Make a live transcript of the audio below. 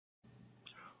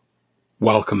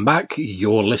Welcome back.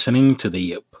 You're listening to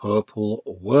the Purple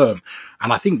Worm.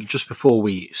 And I think just before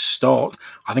we start,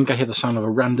 I think I hear the sound of a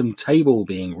random table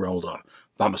being rolled on.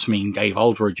 That must mean Dave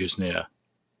Aldridge is near.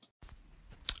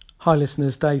 Hi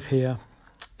listeners, Dave here.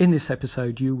 In this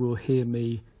episode you will hear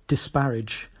me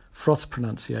disparage Frost's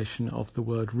pronunciation of the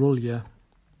word Rulya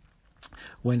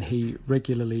when he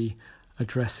regularly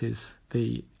addresses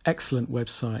the excellent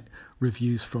website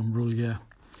Reviews from Rulya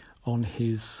on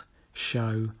his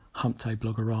show Hump Day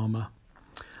Blogorama.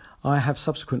 I have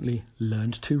subsequently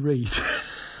learned to read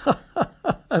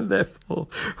and therefore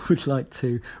would like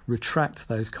to retract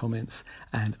those comments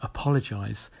and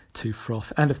apologise to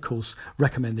Froth, and of course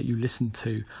recommend that you listen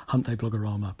to Hump Day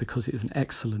Blogorama because it is an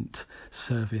excellent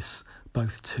service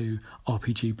both to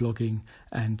RPG blogging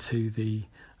and to the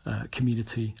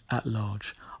community at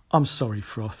large. I'm sorry,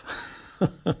 Froth.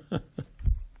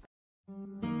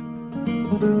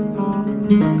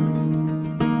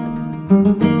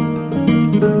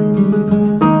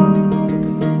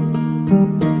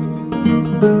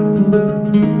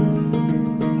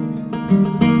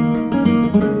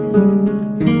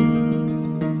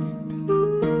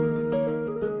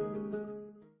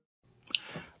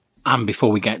 And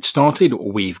before we get started,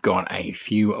 we've got a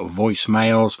few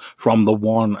voicemails from the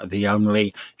one, the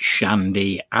only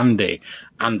Shandy Andy.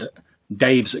 And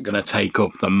Dave's going to take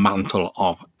up the mantle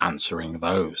of answering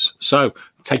those. So,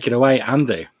 take it away,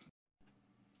 Andy.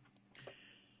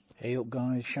 Hey up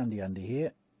guys, Shandy Andy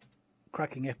here.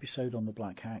 Cracking episode on the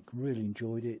Black Hack, really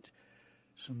enjoyed it.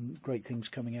 Some great things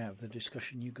coming out of the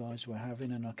discussion you guys were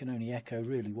having, and I can only echo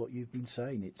really what you've been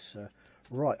saying. It's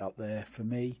right up there for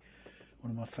me.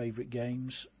 One of my favourite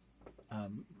games,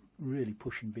 really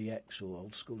pushing BX or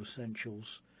Old School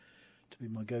Essentials to be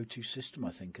my go-to system,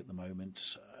 I think, at the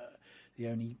moment. The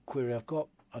only query I've got,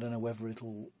 I don't know whether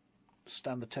it'll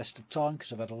stand the test of time,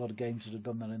 because I've had a lot of games that have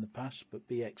done that in the past, but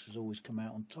BX has always come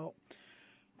out on top.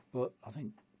 But I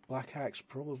think Black Hack's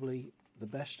probably the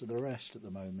best of the rest at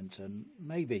the moment, and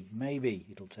maybe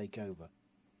it'll take over.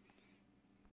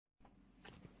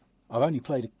 I've only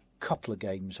played a couple of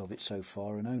games of it so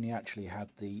far and only actually had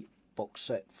the box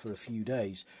set for a few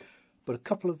days, but a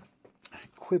couple of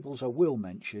quibbles I will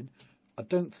mention. I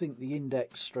don't think the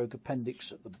index stroke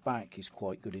appendix at the back is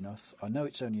quite good enough. I know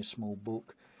it's only a small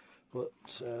book, but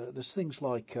there's things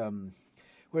like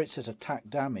where it says attack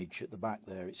damage at the back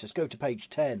there, it says go to page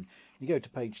 10. You go to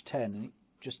page 10 and it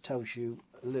just tells you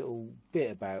a little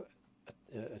bit about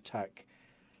attack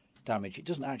damage. It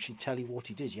doesn't actually tell you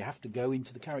what it is. You have to go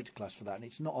into the character class for that, and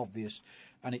it's not obvious,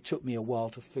 and it took me a while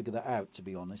to figure that out, to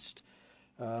be honest.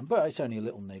 But it's only a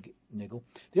little niggle.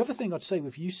 The other thing I'd say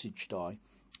with usage die,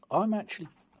 I'm actually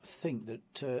think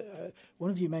that one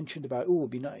of you mentioned about, oh,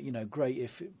 it'd be great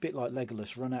if, a bit like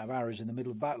Legolas, run out of arrows in the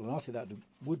middle of battle, and I think that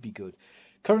would be good.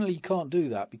 Currently you can't do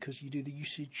that because you do the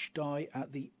usage die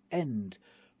at the end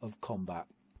of combat.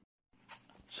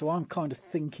 So I'm kind of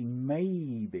thinking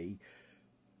maybe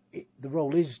the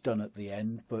roll is done at the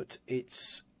end, but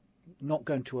it's not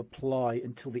going to apply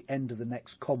until the end of the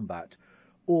next combat,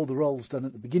 or the roll's done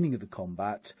at the beginning of the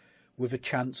combat with a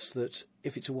chance that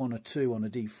if it's a 1 or 2 on a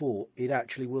d4, it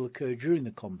actually will occur during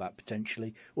the combat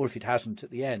potentially, or if it hasn't,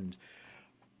 at the end.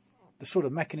 The sort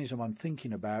of mechanism I'm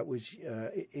thinking about was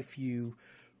if you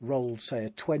rolled, say, a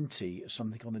 20 or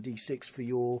something on a d6 for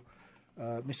your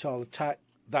missile attack,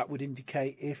 that would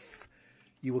indicate if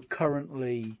you were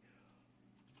currently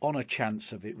on a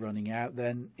chance of it running out,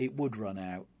 then it would run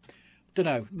out. Don't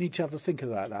know, need to have a think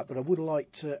about that, but I would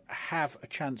like to have a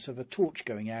chance of a torch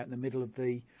going out in the middle of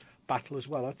the battle as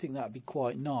well. I think that would be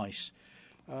quite nice.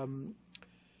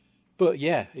 But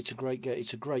yeah, it's a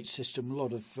great system, a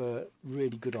lot of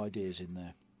really good ideas in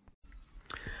there.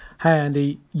 Hey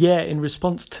Andy, yeah, in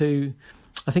response to,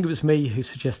 I think it was me who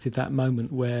suggested that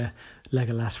moment where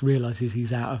Legolas realises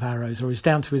he's out of arrows, or he's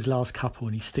down to his last couple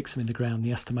and he sticks them in the ground and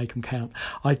he has to make them count.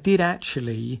 I did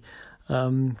actually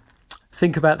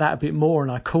think about that a bit more,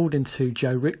 and I called into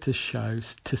Joe Richter's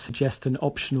shows to suggest an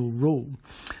optional rule.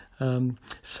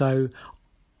 So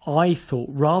I thought,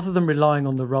 rather than relying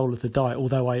on the roll of the die,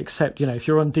 although I accept, if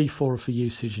you're on D4 for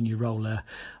usage and you roll a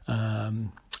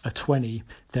 20,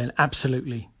 then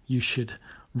absolutely you should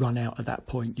run out at that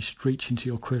point. You should reach into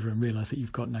your quiver and realise that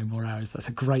you've got no more arrows. That's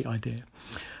a great idea.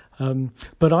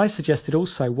 But I suggested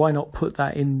also, why not put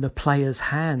that in the player's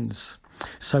hands?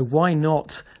 So why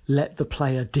not let the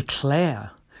player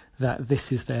declare that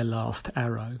this is their last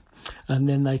arrow, and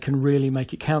then they can really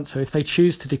make it count. So if they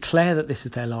choose to declare that this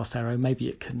is their last arrow, maybe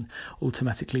it can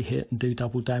automatically hit and do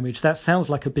double damage. That sounds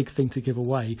like a big thing to give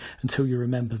away until you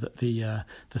remember that the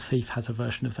thief has a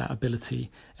version of that ability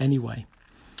anyway.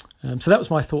 So that was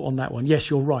my thought on that one. Yes,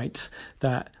 you're right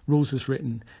that rules as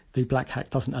written, the Black Hack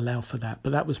doesn't allow for that.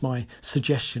 But that was my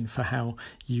suggestion for how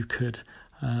you could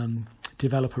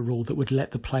develop a rule that would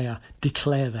let the player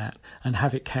declare that and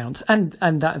have it count. And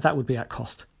that would be at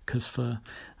cost, because for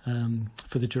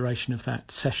the duration of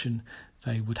that session,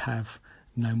 they would have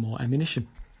no more ammunition.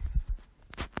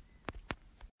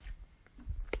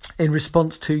 In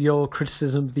response to your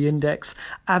criticism of the index,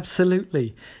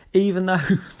 absolutely. Even though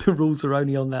the rules are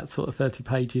only on that sort of 30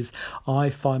 pages, I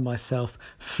find myself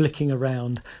flicking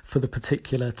around for the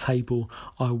particular table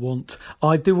I want.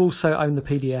 I do also own the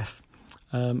PDF,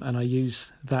 and I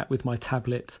use that with my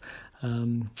tablet.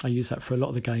 I use that for a lot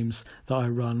of the games that I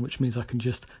run, which means I can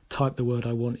just type the word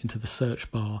I want into the search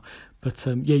bar. But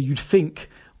yeah, you'd think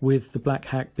with the Black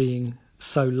Hack being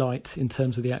so light in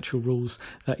terms of the actual rules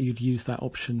that you'd use that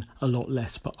option a lot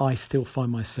less, but I still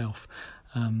find myself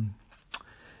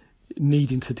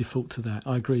needing to default to that.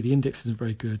 I agree, the index isn't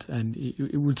very good, and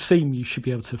it would seem you should be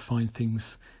able to find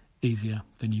things easier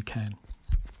than you can.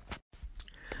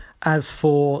 As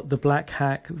for the Black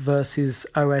Hack versus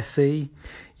OSE,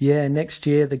 yeah, next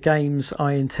year the games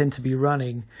I intend to be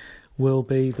running will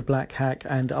be the Black Hack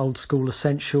and Old School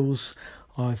Essentials.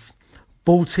 I've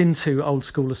bought into Old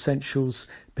School Essentials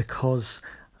because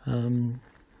I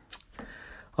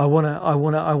want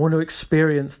to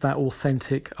experience that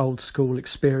authentic old school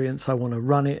experience. I want to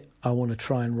run it. I want to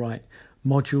try and write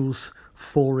modules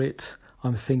for it.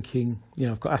 I'm thinking,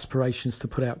 I've got aspirations to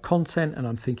put out content, and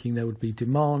I'm thinking there would be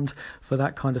demand for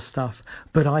that kind of stuff.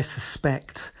 But I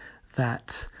suspect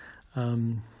that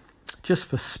just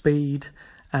for speed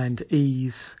and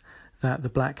ease, that the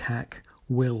Black Hack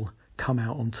will come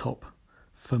out on top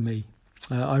for me.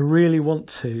 I really want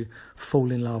to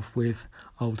fall in love with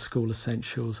Old School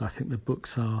Essentials. I think the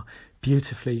books are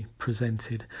beautifully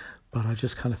presented, but I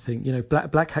just kind of think,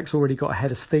 Black Hack's already got a head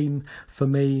of steam for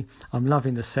me. I'm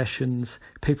loving the sessions.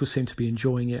 People seem to be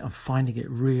enjoying it. I'm finding it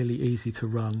really easy to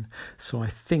run. So I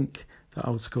think that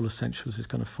Old School Essentials is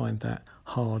going to find that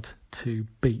hard to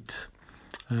beat.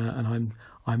 And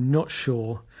I'm not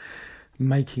sure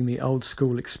making the old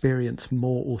school experience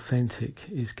more authentic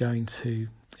is going to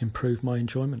improve my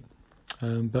enjoyment.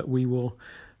 But we will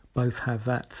both have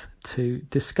that to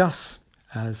discuss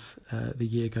as the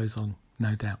year goes on,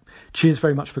 no doubt. Cheers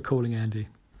very much for calling, Andy.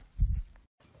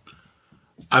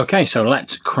 Okay, so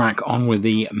let's crack on with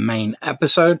the main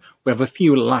episode. We have a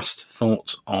few last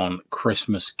thoughts on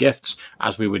Christmas gifts,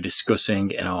 as we were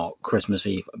discussing in our Christmas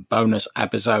Eve bonus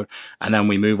episode, and then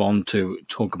we move on to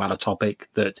talk about a topic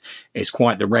that is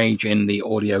quite the rage in the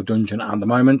audio dungeon at the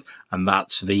moment, and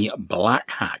that's the Black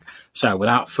Hack. So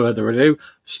without further ado,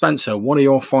 Spencer, what are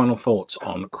your final thoughts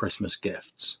on Christmas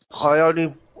gifts? I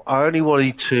only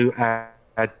wanted to add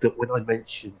that when I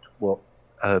mentioned what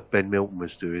Ben Milton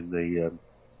was doing, the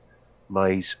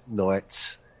Maze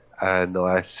Nights, and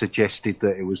I suggested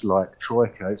that it was like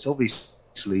Troika. It's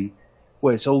obviously,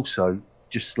 it's also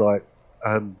just like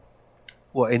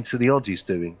what Enter the Odd is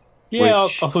doing. Yeah,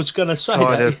 I was going to say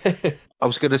that. I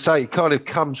was going to say it kind of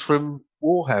comes from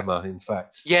Warhammer, in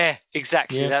fact. Yeah,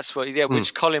 exactly. Yeah. That's what. Yeah,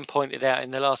 which Colin pointed out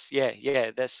in the last.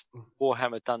 Yeah. That's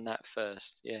Warhammer done that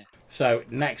first. Yeah. So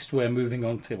next, we're moving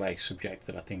on to a subject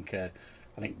that I think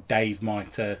Dave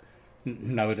might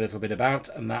know a little bit about,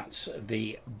 and that's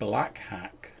the Black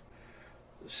Hack.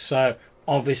 So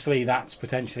obviously that's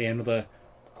potentially another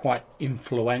quite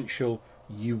influential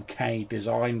UK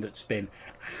design that's been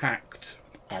hacked,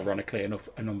 ironically enough,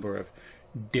 a number of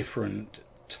different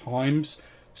times.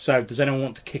 So does anyone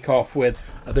want to kick off with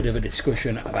a bit of a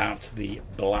discussion about the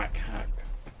Black Hack?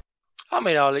 I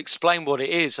mean, I'll explain what it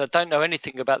is. I don't know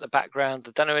anything about the background.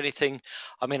 I don't know anything.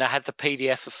 I mean, I had the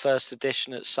PDF of first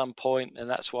edition at some point, and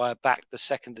that's why I backed the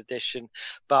second edition.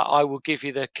 But I will give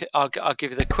you I'll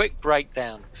give you the quick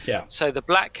breakdown. Yeah. So the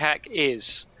Black Hack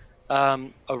is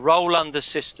a roll under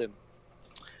system.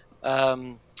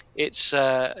 It's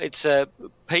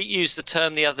Pete used the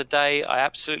term the other day. I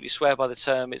absolutely swear by the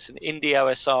term. It's an indie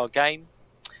OSR game.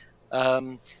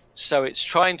 So it's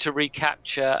trying to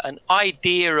recapture an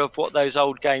idea of what those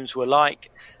old games were like,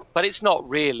 but it's not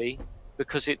really,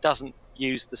 because it doesn't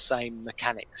use the same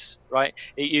mechanics, right?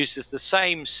 It uses the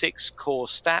same 6 core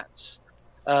stats,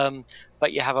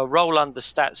 but you have a roll under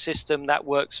stat system that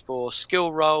works for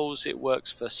skill rolls, it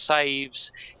works for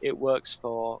saves, it works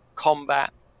for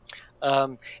combat.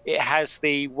 It has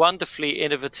the wonderfully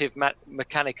innovative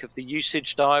mechanic of the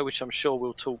usage die, which I'm sure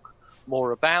we'll talk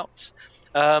more about.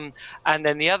 And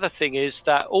then the other thing is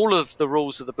that all of the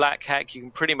rules of the Black Hack you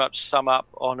can pretty much sum up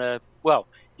on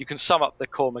you can sum up the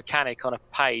core mechanic on a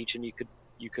page, and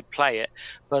you you could play it.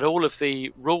 But all of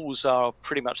the rules are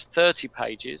pretty much 30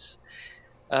 pages.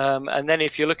 And then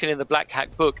if you're looking in the Black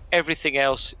Hack book, everything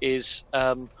else is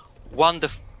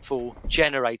wonderful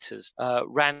generators,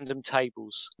 random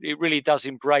tables. It really does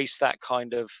embrace that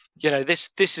kind of,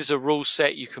 this is a rule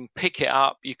set. You can pick it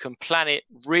up, you can plan it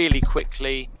really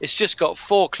quickly. It's just got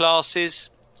 4 classes.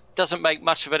 Doesn't make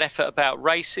much of an effort about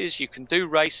races. You can do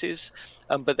races,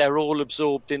 but they're all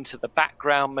absorbed into the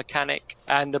background mechanic.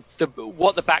 And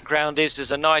what the background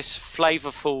is a nice,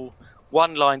 flavourful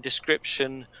one-line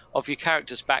description of your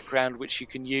character's background, which you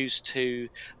can use to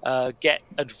get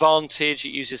advantage.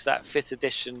 It uses that 5th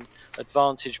edition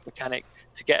advantage mechanic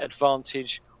to get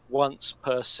advantage once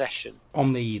per session.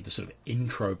 On the sort of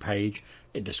intro page,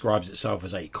 it describes itself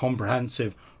as a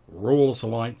comprehensive,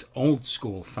 rules-light,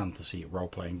 old-school fantasy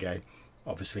role-playing game,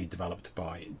 obviously developed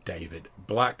by David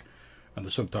Black, and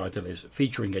the subtitle is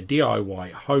featuring a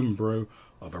DIY homebrew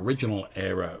of original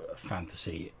era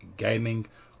fantasy gaming,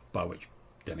 by which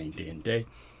I mean D&D,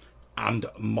 and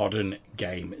modern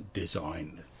game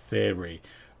design theory.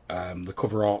 The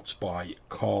cover art's by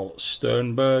Carl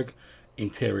Sternberg,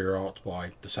 interior art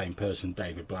by the same person,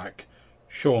 David Black,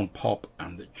 Sean Pop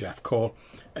and Jeff Cole,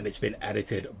 and it's been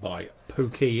edited by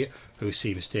Pookie, who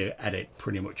seems to edit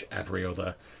pretty much every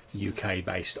other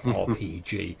UK-based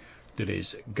RPG that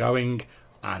is going,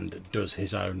 and does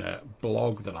his own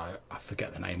blog that I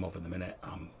forget the name of in the minute.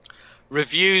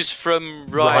 Reviews from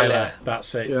Ryler.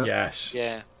 That's it, Yeah. yes.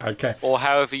 Yeah. Okay. Or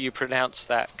however you pronounce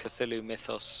that Cthulhu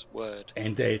Mythos word.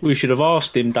 Indeed. We should have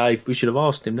asked him, Dave. We should have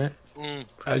asked him that.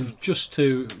 And just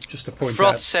to point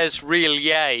Froth out, says real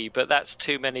yay, but that's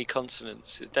too many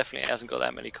consonants. It definitely hasn't got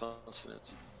that many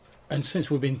consonants. and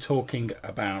since we've been talking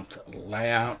about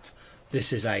layout,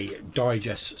 this is a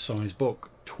digest size book,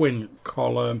 twin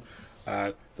column.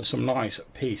 There's some nice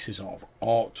pieces of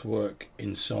artwork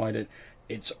inside it.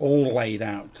 It's all laid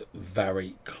out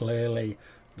very clearly.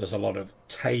 There's a lot of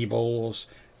tables.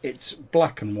 It's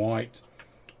black and white.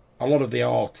 A lot of the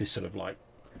art is sort of like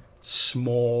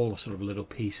small, sort of little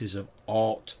pieces of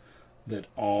art that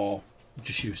are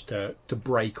just used to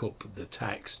break up the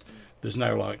text. There's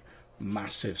no like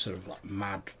massive sort of like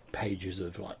mad pages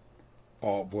of like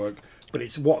artwork, but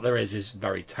it's what there is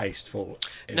very tasteful.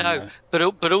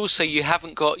 But also you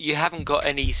haven't got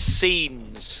any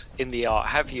scenes in the art,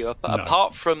 have you? No.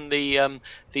 Apart from the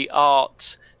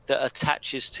art that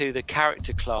attaches to the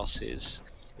character classes,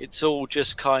 it's all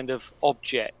just kind of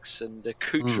objects and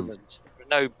accoutrements. There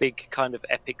are no big kind of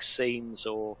epic scenes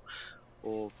or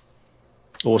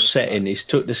setting. He's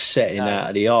took the setting out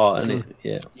of the art, and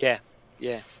yeah.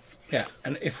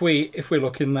 And if we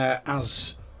look in there,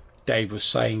 as Dave was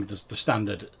saying, there's the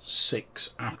standard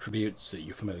 6 attributes that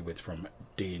you're familiar with from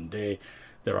D&D.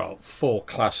 There are 4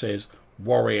 classes: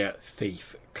 warrior,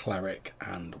 thief, cleric,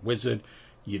 and wizard.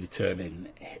 You determine,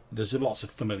 there's lots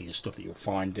of familiar stuff that you'll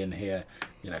find in here,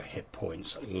 hit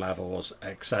points, levels,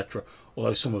 etc.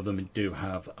 Although some of them do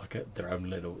have like their own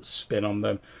little spin on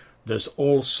them. There's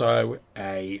also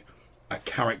a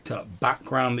character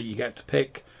background that you get to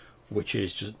pick, which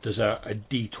is just, there's a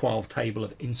D12 table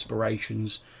of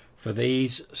inspirations for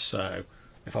these. So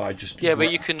if I just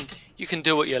but you can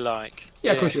do what you like.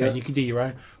 Of course you can. You can do your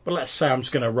own. But let's say I'm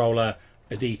just going to roll a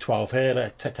D12 here.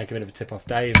 Let's take a bit of a tip off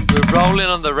Dave. We're rolling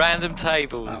on the random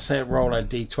tables. That's it. Roll a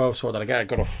D12. So what did I get? I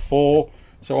got a 4.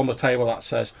 So on the table that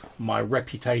says my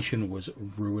reputation was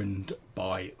ruined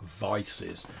by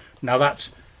vices. Now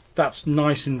that's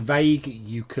nice and vague.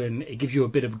 It gives you a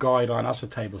bit of guideline. As the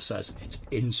table says, it's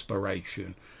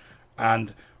inspiration.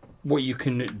 And what you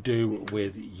can do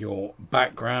with your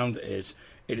background is,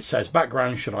 it says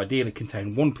background should ideally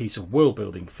contain one piece of world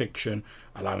building fiction,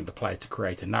 allowing the player to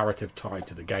create a narrative tied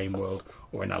to the game world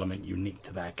or an element unique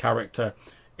to their character.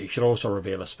 It should also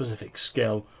reveal a specific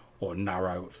skill or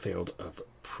narrow field of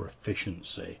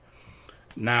proficiency.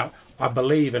 Now, I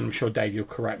believe, and I'm sure Dave you'll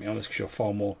correct me on this because you're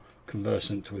far more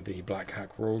conversant with the Black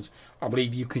Hack rules, I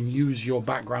believe you can use your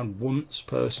background once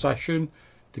per session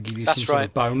to give you some sort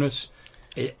of bonus.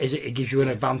 It gives you an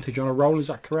advantage on a roll, is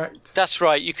that correct? That's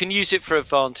right, you can use it for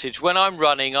advantage. When I'm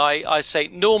running, I say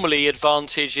normally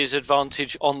advantage is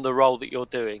advantage on the roll that you're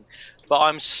doing, but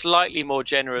I'm slightly more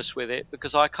generous with it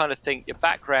because I kind of think your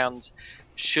background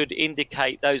should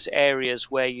indicate those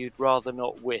areas where you'd rather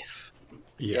not whiff.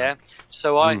 Yeah.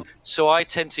 So I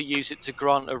tend to use it to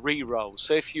grant a re-roll.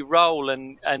 So if you roll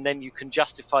and then you can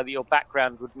justify that your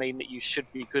background would mean that you should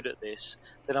be good at this,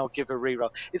 then I'll give a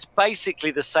re-roll. It's basically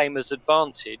the same as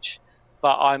advantage,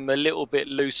 but I'm a little bit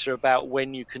looser about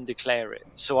when you can declare it.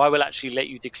 So I will actually let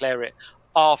you declare it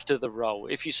after the roll.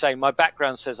 If you say, my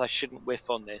background says I shouldn't whiff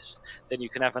on this, then you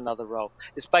can have another roll.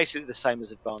 It's basically the same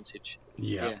as advantage.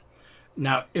 Yeah.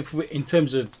 Now, in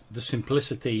terms of the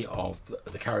simplicity of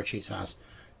the character sheets, as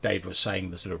Dave was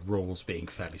saying, the sort of rules being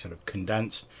fairly sort of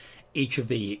condensed, each of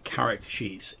the character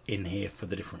sheets in here for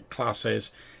the different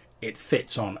classes, it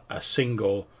fits on a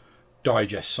single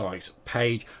digest size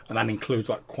page, and that includes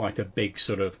like quite a big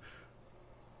sort of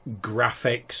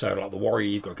graphic. So like the warrior,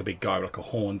 you've got like a big guy with like a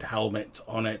horned helmet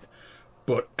on it,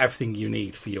 but everything you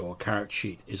need for your character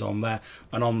sheet is on there.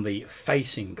 And on the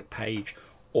facing page,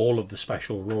 all of the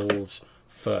special rules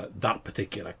for that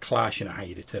particular class, you know, how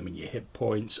you determine your hit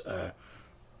points, a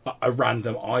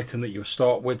random item that you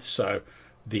start with. So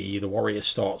the warrior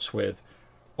starts with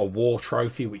a war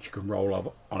trophy, which you can roll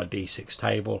over on a d6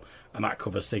 table, and that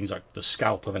covers things like the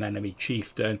scalp of an enemy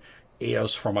chieftain,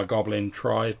 ears from a goblin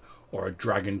tribe, or a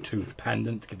dragon tooth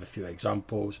pendant, to give a few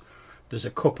examples. There's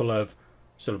a couple of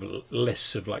sort of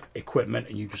lists of like equipment,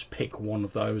 and you just pick one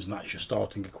of those, and that's your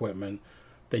starting equipment.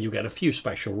 Then you get a few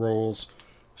special rules.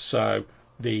 So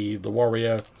the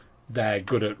warrior, they're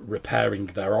good at repairing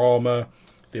their armor.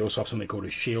 They also have something called a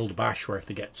shield bash, where if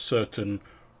they get certain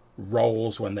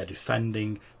rolls when they're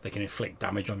defending, they can inflict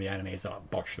damage on the enemies. They like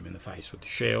bosh them in the face with the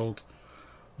shield.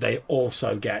 They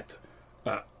also get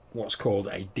what's called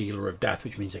a dealer of death,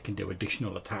 which means they can do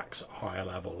additional attacks at higher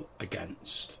level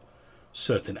against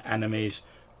certain enemies.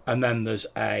 And then there's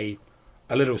a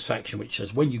little section which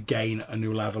says when you gain a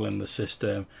new level in the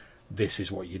system, this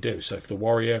is what you do. So if the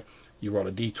warrior, you roll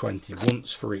a d20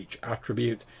 once for each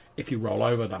attribute. If you roll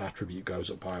over, that attribute goes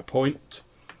up by a point.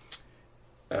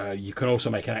 You can also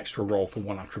make an extra roll for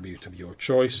one attribute of your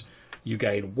choice. You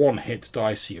gain 1 hit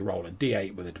dice, so you roll a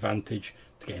d8 with advantage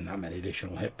to gain that many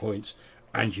additional hit points,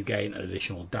 and you gain an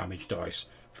additional damage dice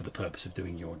for the purpose of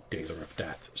doing your Dealer of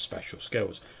Death special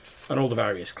skills. And all the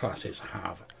various classes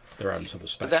have their own sort of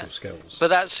special skills. But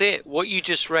that's it. What you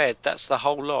just read, that's the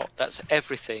whole lot. That's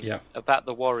everything about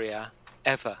the warrior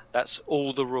ever. That's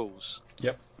all the rules.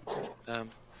 Yep.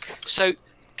 So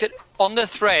on the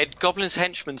thread, Goblin's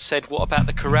Henchman said, what about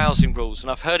the carousing rules? And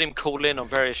I've heard him call in on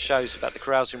various shows about the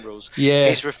carousing rules. Yeah.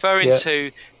 He's referring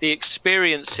to the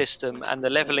experience system and the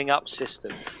levelling up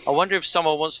system. I wonder if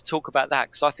someone wants to talk about that,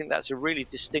 because I think that's a really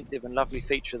distinctive and lovely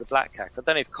feature of the Black Hack. I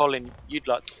don't know if, Colin, you'd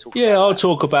like to talk about that. Yeah, I'll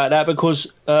talk about that,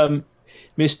 because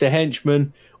Mr.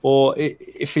 Henchman, or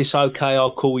if it's okay,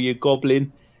 I'll call you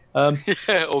Goblin. Or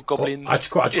Goblins. I'd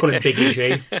call him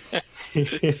Biggie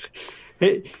G.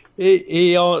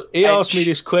 He asked me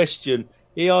this question.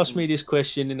 He asked me this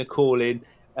question in the call-in,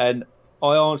 and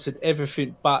I answered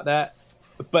everything but that.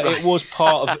 But it was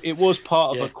part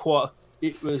of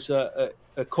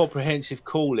a comprehensive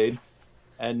call-in,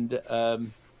 and I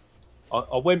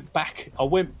went back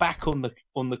on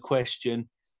the question,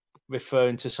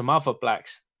 referring to some other Black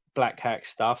Hack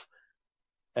stuff,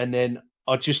 and then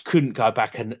I just couldn't go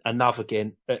back another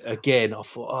again. I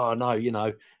thought, oh no, you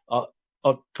know,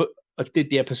 I did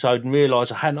the episode and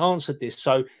realised I hadn't answered this.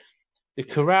 So the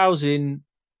carousing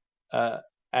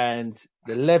and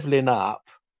the levelling up,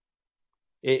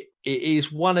 it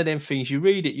is one of them things. You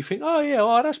read it, you think,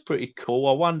 oh, that's pretty cool.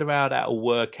 I wonder how that'll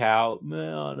work out.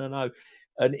 I don't know.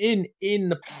 And in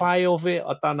the play of it,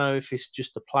 I don't know if it's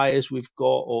just the players we've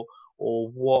got or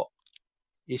what.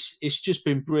 It's just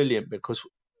been brilliant, because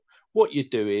what you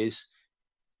do is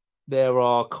there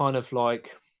are kind of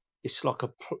like, it's like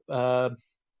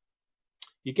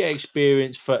you get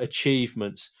experience for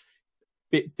achievements,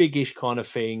 biggish kind of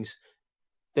things.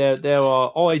 There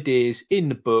are ideas in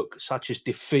the book, such as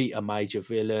defeat a major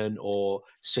villain or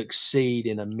succeed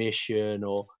in a mission,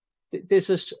 or there's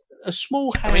a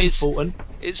small handful. I mean,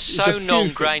 it's so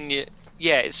non-granular.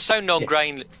 Yeah, it's so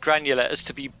non-granular as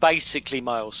to be basically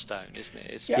milestone, isn't it?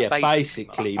 It's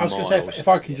basically. I was going to say, if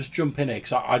I can just jump in here,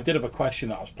 because I did have a question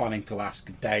that I was planning to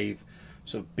ask Dave.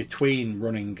 So between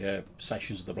running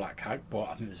sessions of the Black Hack, but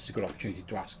I think this is a good opportunity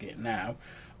to ask it now.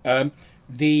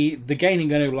 The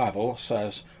gaining a new level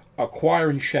says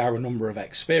acquire and share a number of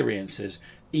experiences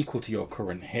equal to your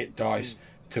current hit dice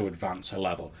to advance a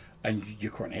level. And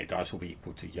your current hit dice will be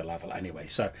equal to your level anyway.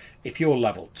 So if you're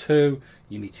level 2,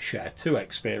 you need to share 2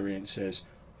 experiences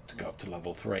to go up to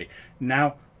level 3.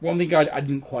 Now, one thing I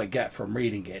didn't quite get from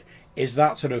reading it is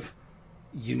that sort of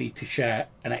you need to share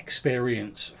an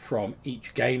experience from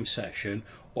each game session,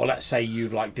 or let's say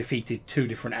you've like defeated 2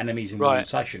 different enemies in one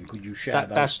session. Could you share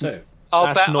those too?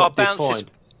 I'll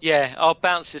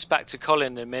bounce this back to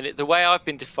Colin in a minute. The way I've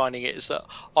been defining it is that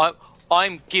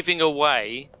I'm giving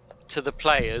away to the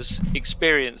players'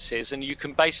 experiences, and you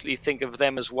can basically think of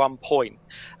them as 1 point.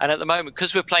 And at the moment,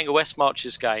 because we're playing a West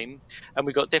Marches game and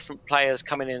we've got different players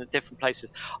coming in at different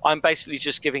places, I'm basically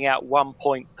just giving out 1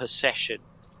 point per session.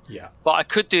 Yeah. But I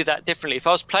could do that differently. If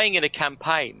I was playing in a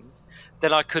campaign,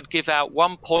 then I could give out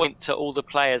 1 point to all the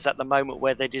players at the moment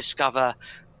where they discover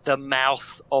the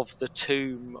mouth of the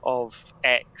tomb of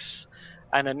X,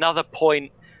 and another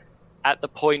point at the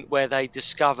point where they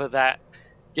discover that,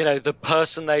 you know, the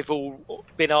person they've all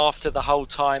been after the whole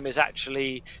time is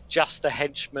actually just a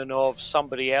henchman of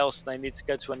somebody else, and they need to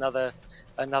go to another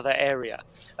area.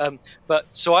 But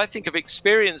so I think of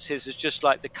experiences as just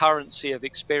like the currency of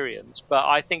experience. But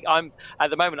I think I'm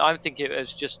thinking it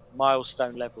as just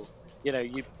milestone level. You know,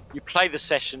 you play the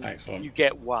session, Excellent. you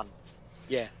get one.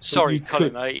 Yeah. Sorry,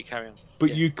 Colin, I let you carry on.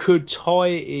 But you could tie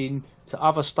it in to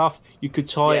other stuff. You could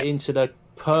tie it into the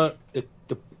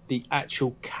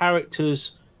actual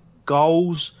characters'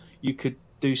 goals. You could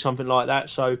do something like that.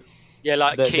 So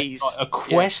like keys,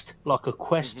 like a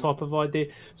quest, type of idea.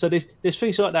 So there's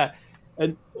things like that.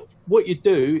 And what you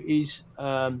do is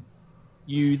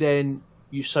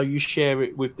you share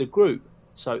it with the group.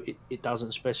 So it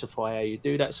doesn't specify how you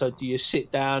do that. So do you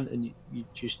sit down and you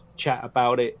just chat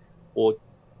about it, or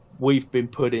we've been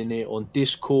putting it on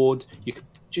Discord. You could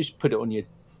just put it on your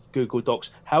Google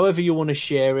Docs, however you want to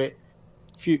share it.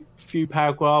 Few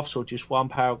paragraphs or just one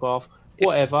paragraph,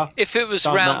 whatever. If it was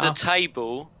round a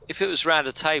table,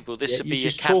 this would be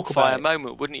your campfire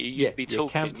moment, wouldn't you? You'd be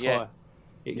talking. Campfire.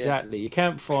 Exactly, your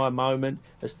campfire moment,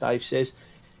 as Dave says.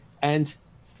 And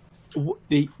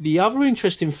the other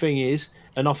interesting thing is,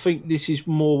 and I think this is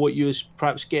more what you was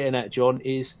perhaps getting at, John,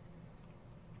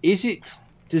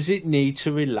 does it need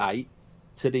to relate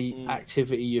to the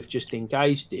activity you've just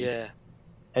engaged in? Yeah.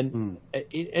 And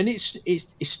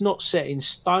it's not set in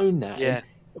stone now. Yeah.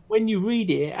 And when you read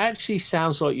it, it actually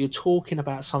sounds like you're talking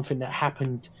about something that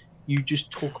happened. You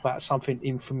just talk about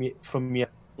something from your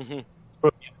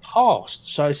past.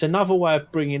 So it's another way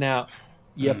of bringing out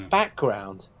your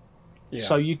background. Yeah.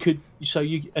 So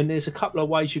and there's a couple of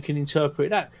ways you can interpret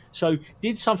that. So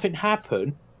did something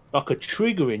happen, like a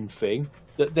triggering thing,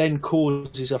 that then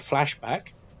causes a flashback?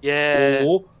 Yeah.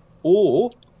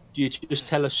 Or do you just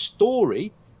tell a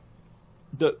story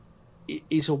that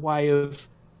is a way of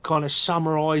kind of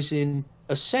summarising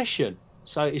a session?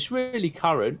 So it's really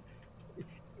current.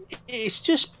 It's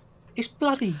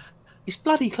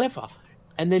bloody clever.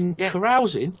 And then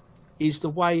carousing is the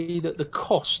way that the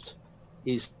cost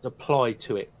is applied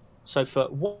to it. So for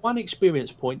one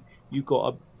experience point, you've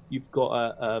got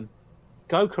a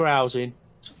go carousing.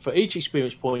 For each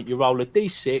experience point, you roll a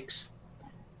d6.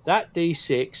 That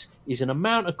d6 is an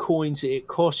amount of coins that it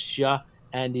costs you,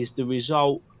 and is the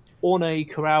result on a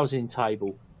carousing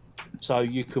table. So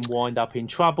you can wind up in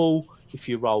trouble if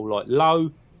you roll like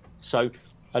low. So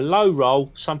a low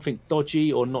roll, something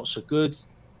dodgy or not so good,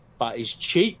 but is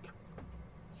cheap.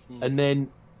 And then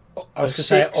I was going to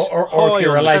say, or if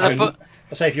you're a legend,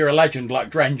 say if you're a legend like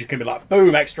Drench, you can be like,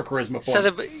 boom, extra charisma point. So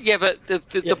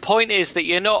the point is that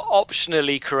you're not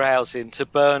optionally carousing to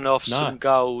burn off some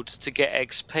gold to get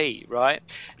XP, right?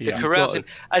 The carousing,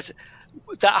 as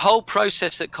that whole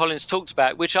process that Colin's talked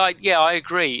about, which I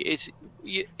agree,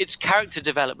 it's character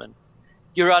development.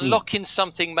 You're unlocking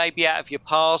something maybe out of your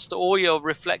past, or you're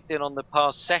reflecting on the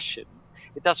past session.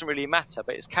 It doesn't really matter,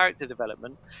 but it's character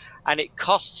development, and it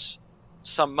costs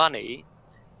some money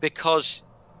because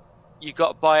you got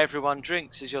to buy everyone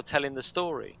drinks as you're telling the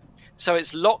story. So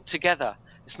it's locked together.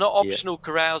 It's not optional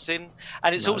carousing,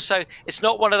 and it's also, it's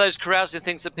not one of those carousing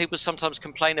things that people sometimes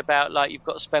complain about, like you've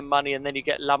got to spend money and then you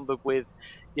get lumbered with,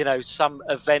 you know, some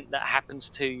event that happens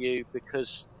to you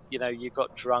because, you know, you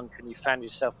got drunk and you found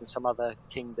yourself in some other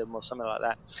kingdom or something like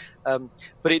that.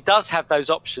 But it does have those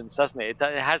options, doesn't it?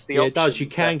 It has the options. It does. You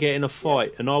can get in a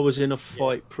fight, and I was in a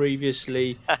fight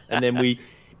previously, and then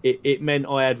it meant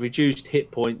I had reduced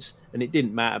hit points, and it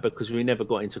didn't matter because we never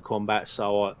got into combat,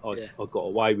 so I got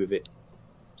away with it.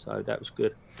 So that was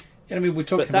good. Yeah, I mean, we're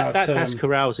talking about that's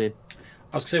carousing.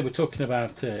 I was going to say, we're talking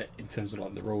about in terms of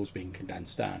like the rules being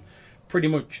condensed down. Pretty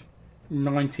much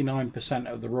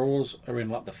 99% of the rules are in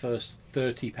like the first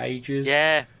 30 pages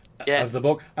of the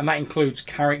book, and that includes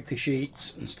character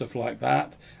sheets and stuff like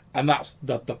that. And that's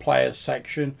the players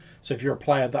section. So if you're a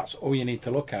player, that's all you need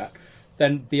to look at.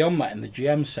 Then beyond that, in the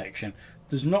GM section,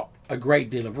 there's not a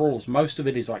great deal of rules. Most of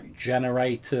it is like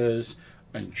generators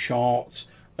and charts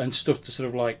and stuff to sort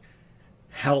of like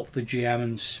help the GM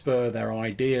and spur their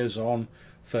ideas on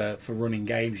for running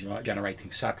games, you know, like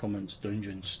generating settlements,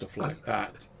 dungeons, stuff like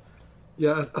that.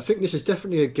 Yeah, I think this is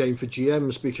definitely a game for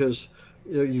GMs because,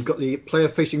 you know, you've got the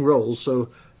player-facing roles, so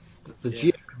the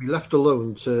GM can be left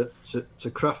alone to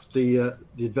craft the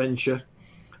adventure,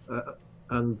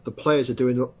 and the players are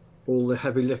doing all the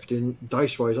heavy lifting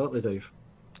dice-wise, aren't they, Dave?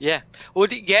 Yeah. Well,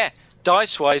 yeah,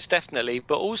 dice-wise, definitely,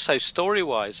 but also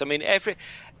story-wise. I mean,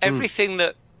 everything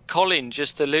that Colin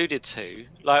just alluded to,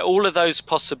 like all of those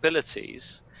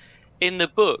possibilities, in the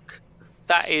book,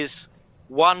 that is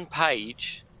one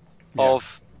page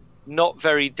of not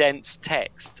very dense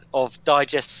text of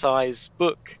digest-size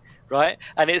book, right?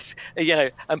 And it's, you know,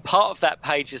 and part of that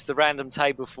page is the random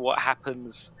table for what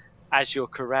happens as you're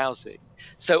carousing.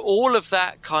 So all of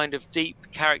that kind of deep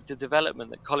character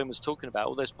development that Colin was talking about,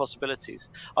 all those possibilities,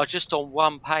 are just on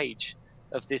one page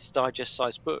of this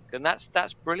digest-sized book, and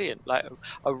that's brilliant. Like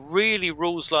a really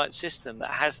rules-light system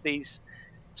that has these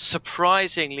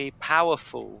surprisingly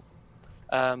powerful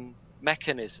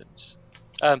mechanisms.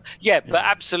 But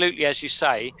absolutely, as you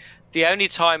say, the only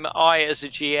time I, as a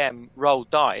GM, roll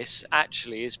dice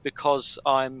actually is because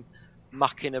I'm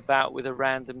mucking about with a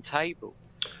random table.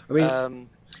 I mean,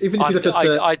 even if you look at,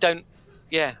 I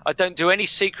don't do any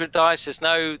secret dice. There's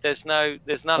none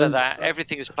of that.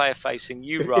 Everything is player facing.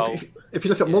 You roll. If you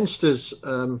look at monsters,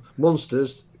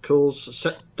 monsters cause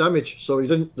set damage, so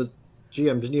the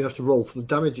GM doesn't even have to roll for the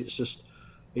damage. It's just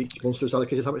each monster is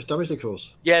allocated how much damage they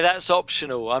cause. Yeah, that's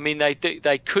optional. I mean,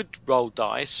 they could roll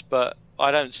dice, but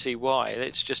I don't see why.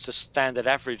 It's just a standard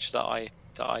average that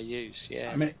I use.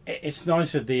 Yeah. I mean, it's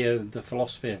nice of the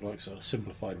philosophy of like sort of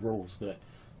simplified rules that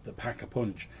pack a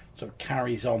punch sort of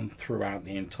carries on throughout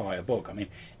the entire book. I mean,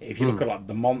 if you look at like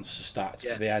the monster stats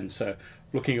at the end, so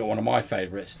looking at one of my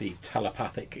favourites, the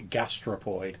telepathic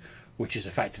gastropoid, which is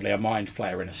effectively a mind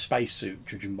flayer in a spacesuit,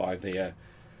 judging by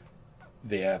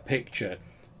the picture.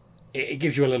 It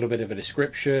gives you a little bit of a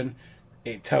description.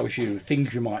 It tells you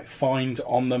things you might find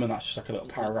on them, and that's just like a little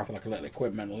paragraph, like a little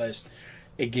equipment list.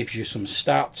 It gives you some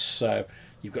stats, so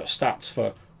you've got stats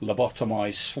for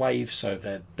lobotomized slaves, so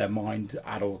they're mind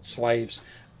adult slaves,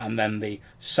 and then the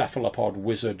cephalopod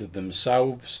wizard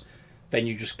themselves. Then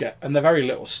you just get, and they're very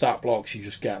little stat blocks, you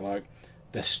just get like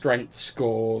their strength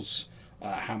scores,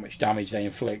 how much damage they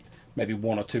inflict, maybe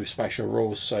one or two special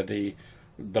rules. So the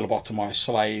lobotomized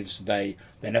slaves, they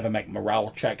never make morale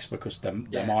checks because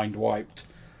they're mind wiped.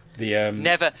 The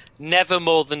never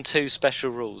more than two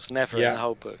special rules, never in the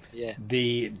whole book. Yeah.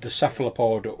 The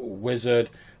cephalopod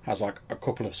wizard has like a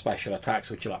couple of special attacks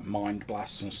which are like mind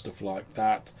blasts and stuff like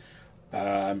that,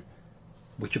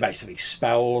 which are basically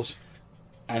spells,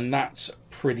 and that's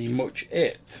pretty much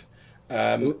it.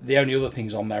 The only other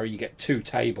things on there are you get two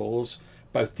tables,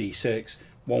 both D6,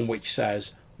 one which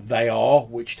says they are,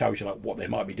 which tells you like what they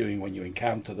might be doing when you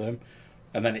encounter them,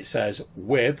 and then it says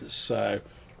with. So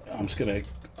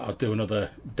I'll do another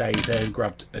day there and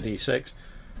grabbed a D6.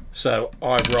 So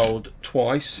I've rolled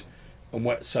twice, and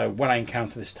so when I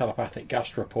encounter this telepathic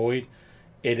gastropoid,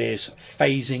 it is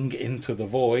phasing into the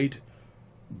void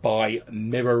by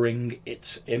mirroring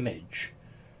its image.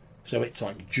 So it's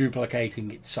like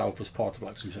duplicating itself as part of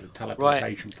like some sort of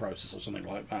teleportation process or something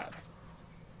like that.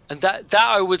 And that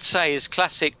I would say is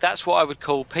classic. That's what I would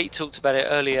call, Pete talked about it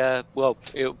earlier, well,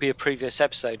 it'll be a previous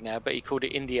episode now, but he called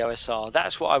it indie OSR.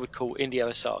 That's what I would call indie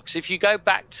OSR. Because if you go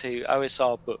back to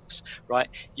OSR books, right,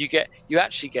 you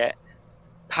actually get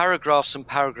paragraphs and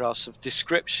paragraphs of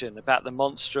description about the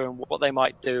monster and what they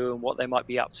might do and what they might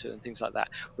be up to and things like that.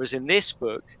 Whereas in this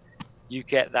book, you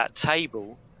get that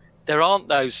table. There aren't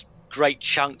those great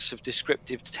chunks of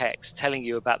descriptive text telling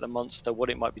you about the monster, what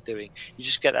it might be doing. You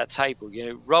just get that table,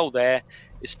 roll there,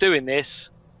 it's doing this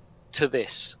to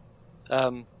this.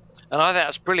 And I think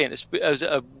that's brilliant. It's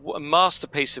a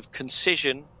masterpiece of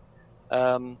concision,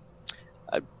 but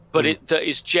that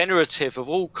is generative of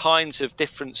all kinds of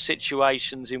different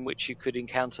situations in which you could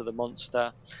encounter the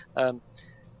monster.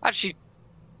 Actually,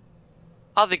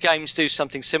 other games do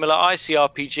something similar.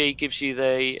 ICRPG gives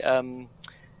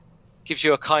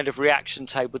you a kind of reaction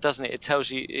table, doesn't it? It tells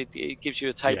you, it gives you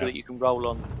a table that you can roll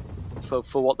on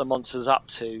for what the monster's up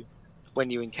to when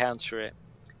you encounter it.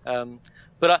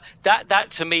 But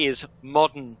that to me is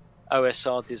modern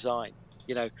OSR design.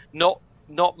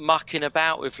 Not mucking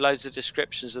about with loads of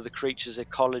descriptions of the creature's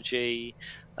ecology,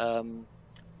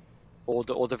 or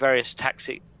the various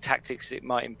tactics it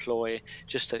might employ.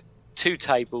 Just two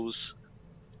tables.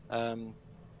 And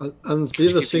the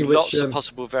other thing, lots of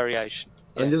possible variation.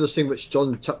 And the other thing which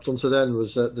John tapped onto then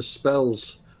was the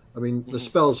spells. I mean, the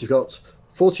spells, you've got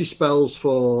 40 spells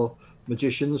for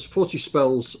magicians, 40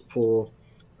 spells for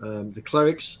the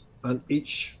clerics, and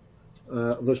each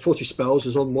of those 40 spells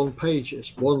is on one page.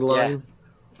 It's one line,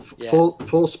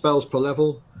 four spells per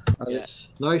level, and it's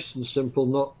nice and simple,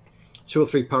 not two or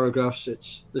three paragraphs.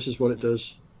 This is what it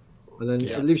does. and then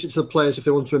it leaves it to the players if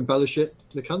they want to embellish it.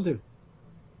 They can do.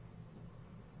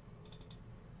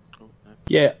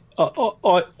 Yeah,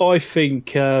 I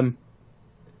think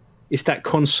it's that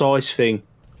concise thing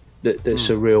that's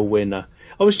a real winner.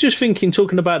 I was just thinking,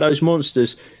 talking about those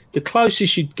monsters, the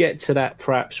closest you'd get to that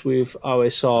perhaps with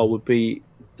OSR would be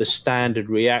the standard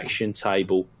reaction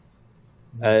table,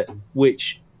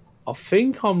 which I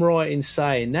think I'm right in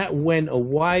saying that went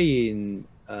away in,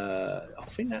 I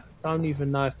don't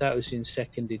even know if that was in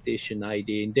second edition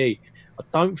AD&D. I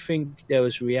don't think there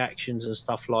was reactions and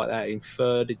stuff like that in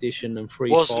third edition and 3.5.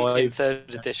 Wasn't in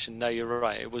third edition. No, you're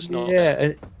right. It was not.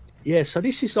 Yeah, so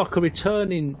this is like a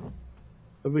return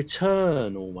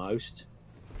almost,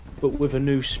 but with a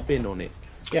new spin on it.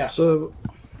 Yeah. So,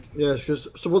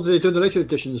 so what did they do in the later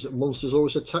editions? Monsters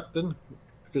always attacked then?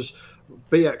 Because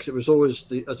BX, it was always,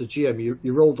 as the GM,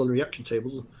 you rolled on the reaction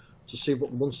table to see what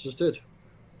the monsters did.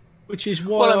 Which is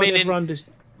why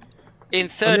in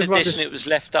third edition, it was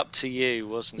left up to you,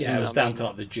 wasn't it? Yeah, it was down to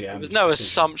like the GM. There was no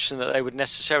assumption that they would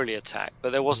necessarily attack,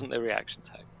 but there wasn't the reaction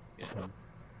tag. Yeah.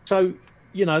 So,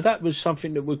 that was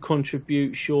something that would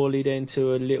contribute surely then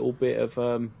to a little bit of...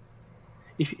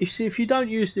 If you don't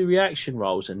use the reaction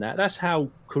rolls and that's how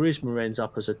charisma ends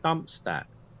up as a dump stat.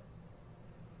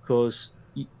 Because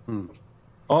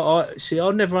I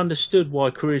never understood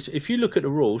why charisma... If you look at the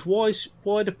rules, why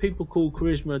do people call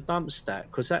charisma a dump stat?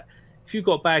 Because if you've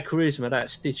got bad charisma, that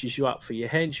stitches you up for your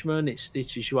henchmen, it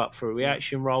stitches you up for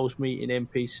reaction rolls, meeting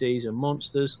NPCs and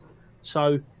monsters.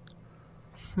 So...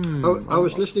 I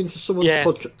was listening to someone's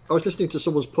podcast. I was listening to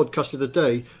someone's podcast the other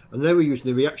day, and they were using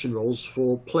the reaction rolls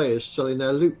for players selling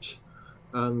their loot.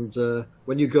 And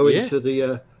when you go into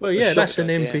the shop, that's an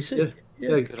NPC.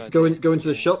 Go into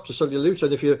the shop to sell your loot,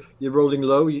 and if you're rolling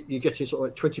low, you're getting sort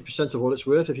of like 20% of what it's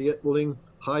worth. If you get rolling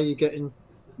high, you're getting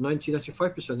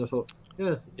 95%. I thought,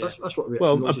 that's what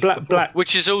reaction rolls is black,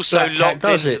 which is also locked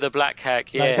into the black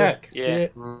hack. Yeah.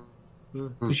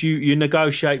 Because you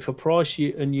negotiate for price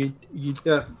and you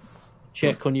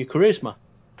check on your charisma.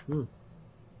 And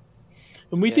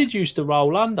we did used to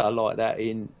roll under like that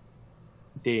in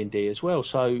D&D as well.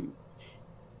 So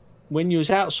when you was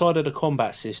outside of the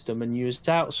combat system and you was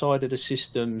outside of the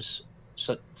systems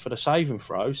for the saving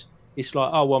throws, it's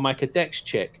like, make a dex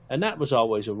check. And that was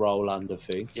always a roll under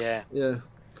thing. Yeah.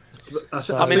 I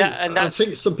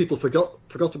think some people forgot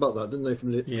about that, didn't they,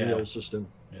 from the old system?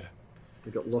 They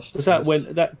got lost. Was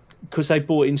because they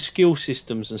brought in skill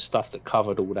systems and stuff that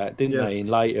covered all that, didn't they, in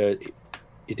later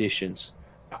editions?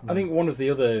 I think one of the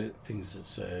other things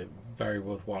that's very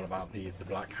worthwhile about the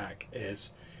black hack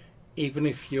is even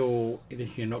if you're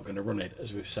not going to run it,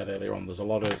 as we've said earlier on, there's a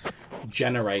lot of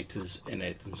generators in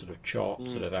it and sort of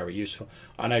charts that are very useful.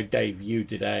 I know, Dave, you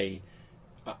did I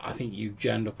think you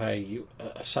genned up a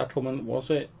settlement,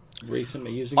 was it,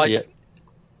 recently using it?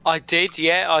 I did,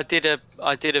 I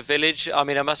did a village. I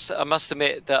mean, I must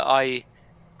admit that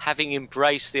having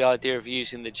embraced the idea of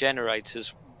using the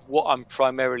generators, what I'm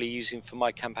primarily using for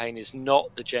my campaign is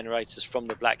not the generators from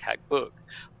the Black Hack book,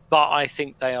 but I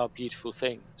think they are beautiful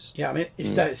things. Yeah, I mean,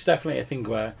 it's definitely a thing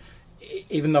where,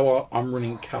 even though I'm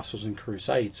running Castles and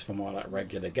Crusades for my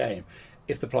regular game,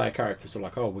 if the player characters are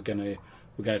like, we're gonna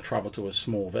travel to a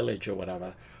small village or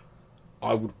whatever,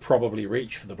 I would probably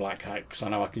reach for the black hack because I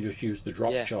know I can just use the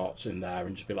drop charts in there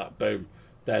and just be like, boom,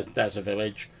 there's a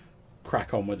village,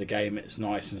 crack on with the game. It's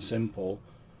nice and simple,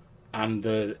 and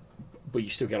but you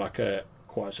still get like a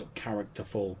quite sort of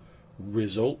characterful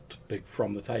result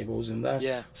from the tables in there.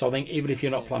 Yeah. So I think even if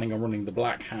you're not planning on running the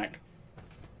black hack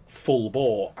full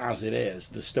bore as it is,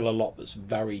 there's still a lot that's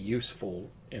very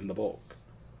useful in the book.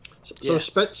 So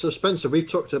Spencer, we've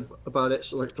talked about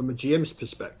it like from a GM's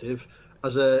perspective.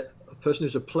 As a person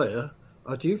who's a player,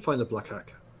 how do you find the black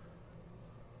hack?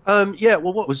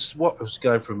 Well, what was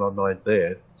going through my mind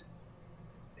there,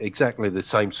 exactly the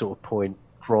same sort of point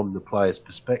from the player's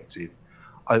perspective.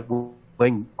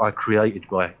 When I created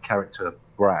my character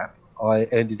Brab, I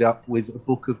ended up with a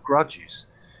book of grudges,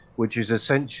 which is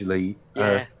essentially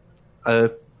a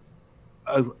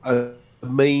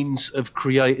means of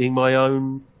creating my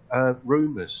own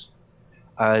rumours.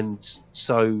 And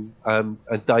so, and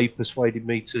Dave persuaded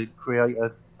me to create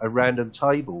a random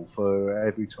table for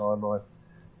every time I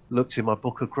looked in my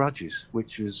book of grudges,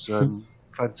 which was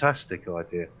fantastic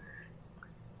idea.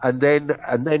 And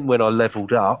then when I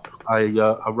leveled up, I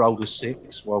rolled a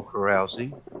 6 while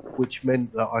carousing, which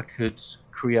meant that I could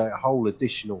create a whole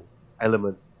additional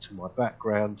element to my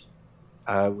background,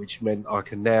 which meant I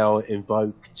can now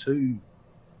invoke 2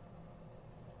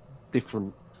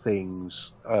 different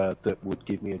things that would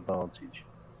give me advantage.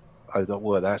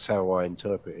 That's how I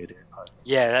interpreted it.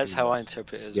 Yeah, that's how I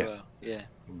interpret it as well. Yeah.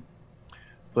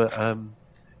 But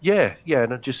yeah,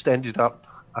 and I just ended up.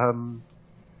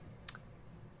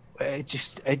 It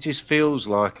just feels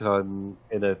like I'm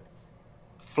in a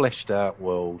fleshed out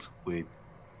world with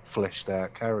fleshed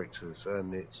out characters,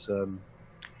 and it's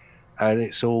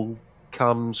all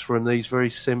comes from these very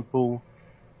simple,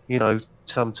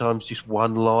 sometimes just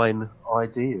one line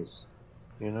ideas,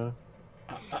 I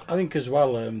think as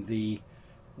well,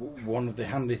 one of the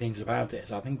handy things about it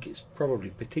is I think it's probably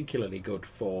particularly good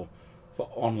for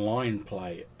online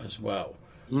play as well,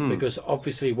 because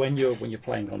obviously when you're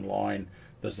playing online,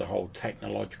 there's the whole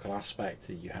technological aspect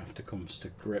that you have to come to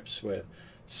grips with.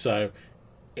 So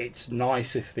it's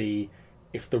nice if the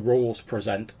rules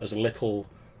present as little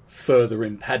further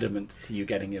impediment to you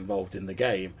getting involved in the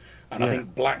game. And I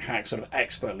think Black Hack sort of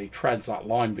expertly treads that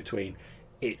line between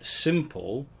it's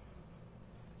simple,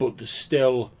 but there's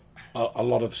still a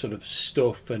lot of sort of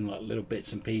stuff and like little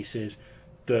bits and pieces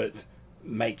that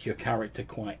make your character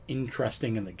quite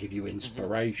interesting and that give you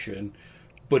inspiration.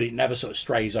 But it never sort of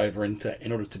strays over into,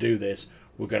 in order to do this,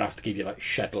 we're going to have to give you like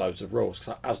shed loads of rules.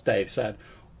 Because as Dave said,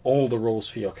 all the rules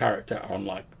for your character are on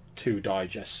like 2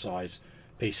 digest size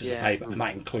pieces of paper, and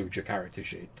that includes your character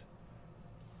sheet.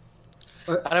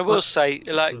 And I will say,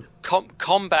 like,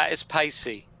 combat is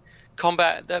pacey.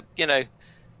 Combat,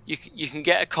 you can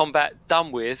get a combat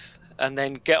done with and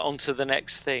then get on to the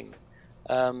next thing.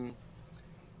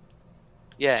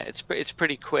 It's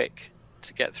pretty quick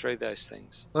to get through those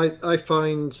things. I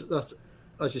find that,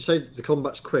 as you say, the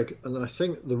combat's quick, and I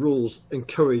think the rules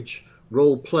encourage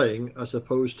role playing as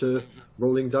opposed to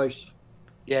rolling dice.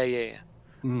 Yeah.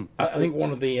 I think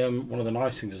one of the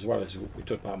nice things as well is we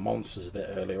talked about monsters a bit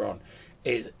earlier on.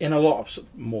 Is in a lot of, sort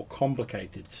of more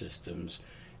complicated systems,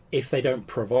 if they don't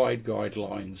provide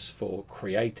guidelines for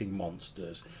creating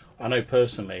monsters, I know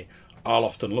personally I'll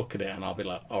often look at it and I'll be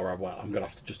like, all right, well, I'm going to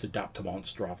have to just adapt a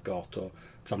monster I've got, or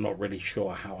because I'm not really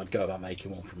sure how I'd go about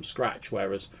making one from scratch.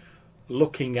 Whereas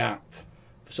looking at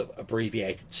the sort of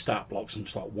abbreviated stat blocks and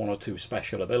just like 1 or 2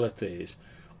 special abilities,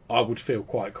 I would feel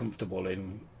quite comfortable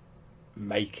in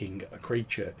making a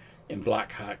creature in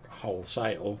Black Hack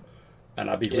wholesale, and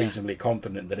I'd be reasonably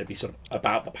confident that it'd be sort of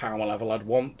about the power level I'd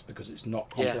want, because it's not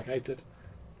complicated.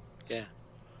 Yeah.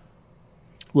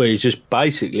 Well, you just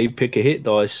basically pick a hit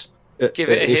dice. Give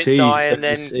it a hit die and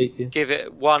then give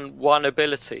it one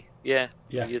ability. Yeah.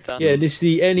 You're done. Yeah, this is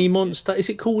the any monster. Is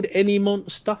it called any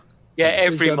monster? Yeah,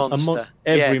 every monster.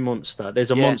 Every monster.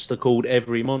 There's a monster called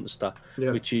every monster,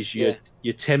 which is your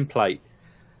template.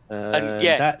 And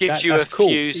gives you a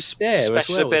few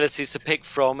special abilities to pick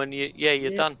from, and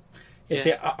you're done. Yeah.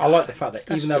 See, I like the fact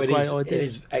that even though it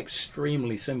is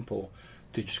extremely simple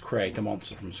to just create a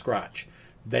monster from scratch,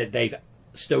 they've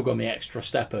still gone the extra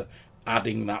step of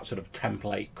adding that sort of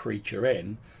template creature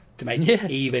in to make it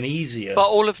even easier. But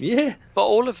all of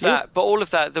that,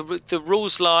 the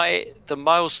rules lie, the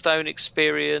milestone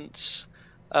experience,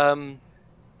 all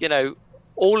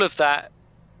of that,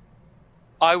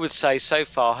 I would say so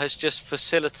far has just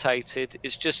facilitated.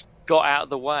 It's just got out of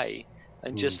the way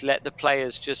and just let the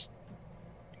players just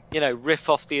riff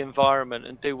off the environment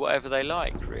and do whatever they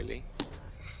like, really.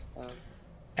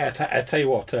 I tell you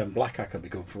what, Black Hack would be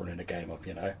good for running a game of,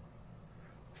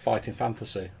 fighting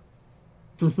fantasy.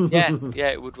 Yeah,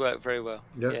 it would work very well.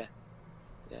 Yeah.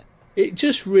 It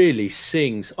just really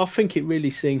sings. I think it really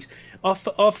sings. I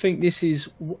think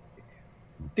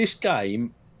this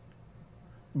game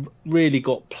really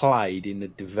got played in the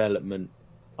development.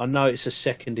 I know it's a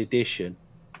 2nd edition.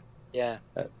 Yeah.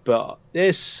 But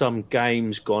there's some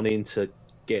games gone into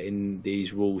getting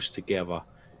these rules together.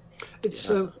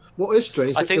 It's what is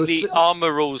strange. I think the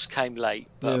armor rules came late,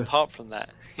 but apart from that,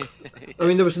 I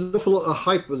mean, there was an awful lot of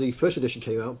hype when the 1st edition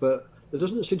came out, but there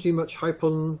doesn't seem to be much hype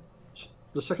on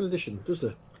the 2nd edition, does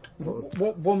there?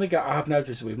 One thing I have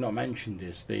noticed that we've not mentioned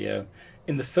is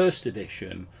in the 1st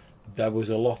edition there was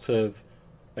a lot of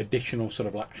additional sort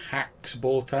of like hacks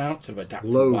brought out, sort of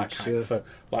adapted Black Hack for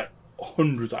like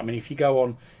hundreds. I mean, if you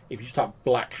just type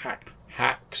Black Hack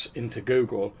hacks into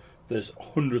Google, there's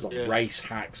hundreds of race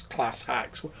hacks, class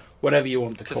hacks, whatever you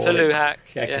want to call it. Cthulhu hack.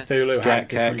 Cthulhu hack,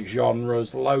 different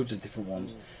genres, loads of different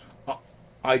ones.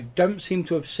 I don't seem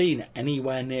to have seen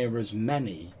anywhere near as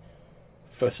many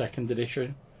for 2nd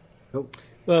edition. Nope.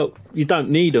 Well, you don't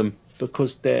need them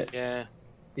because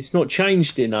it's not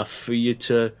changed enough for you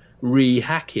to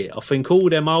re-hack it. I think all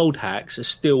them old hacks are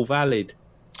still valid.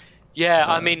 Yeah,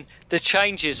 I mean,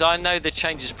 I know the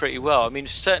changes pretty well. I mean,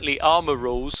 certainly armor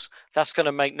rules, that's going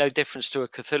to make no difference to a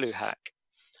Cthulhu hack.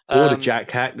 Or the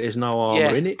Jack hack, there's no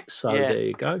armor in it, so there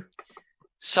you go.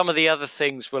 Some of the other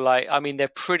things were like, I mean, they're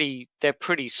pretty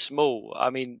small. I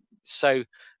mean, So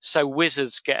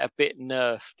wizards get a bit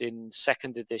nerfed in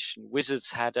second edition.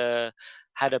 Wizards had a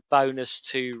bonus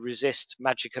to resist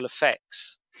magical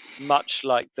effects, much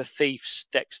like the thief's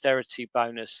dexterity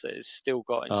bonus that is still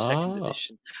got in second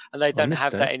edition, and they don't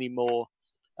have that anymore.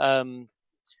 But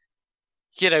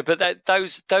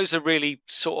those are really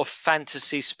sort of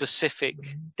fantasy specific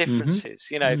differences.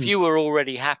 If you were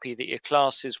already happy that your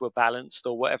classes were balanced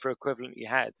or whatever equivalent you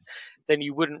had, then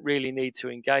you wouldn't really need to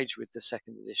engage with the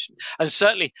second edition. And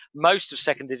certainly most of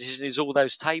second edition is all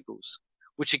those tables,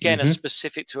 which again are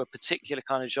specific to a particular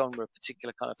kind of genre, a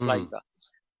particular kind of flavor.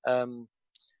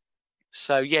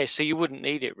 So you wouldn't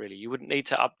need it really. You wouldn't need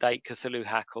to update Cthulhu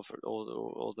Hack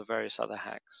or the various other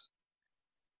hacks.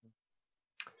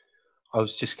 I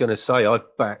was just going to say,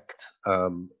 I've backed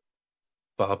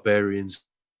Barbarians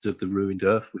of the Ruined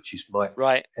Earth, which is Mike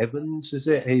Evans, is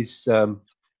it? His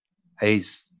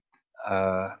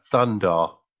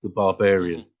Thundar, the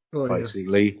Barbarian,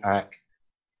 basically, hack.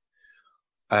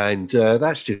 And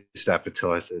that's just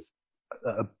advertised as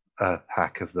a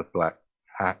hack of the Black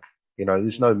Hack.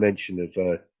 There's no mention of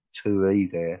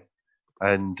 2E there.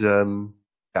 And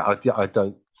I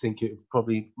don't think it would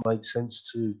probably make sense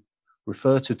to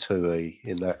refer to 2E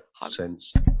in that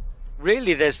sense.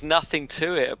 Really, there's nothing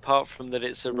to it apart from that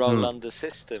it's a roll under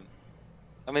system.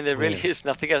 I mean, there really is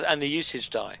nothing else, and the usage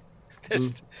die.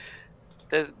 There's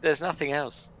nothing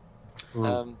else.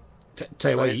 Tell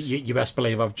you what, you best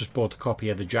believe I've just bought a copy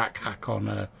of the Jack Hack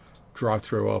on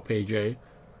Drive-Through RPG.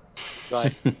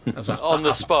 Right, on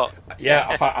the spot.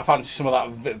 Yeah, I fancy some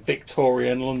of that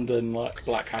Victorian London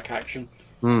Black Hack action.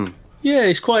 Yeah,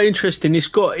 it's quite interesting.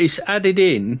 It's added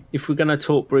in. If we're going to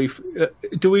talk briefly,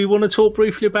 do we want to talk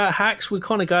briefly about hacks? We're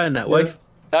kind of going that way.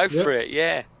 Go for it.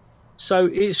 Yeah. So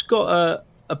it's got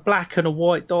a black and a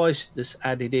white dice that's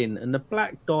added in, and the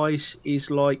black dice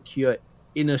is like your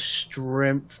inner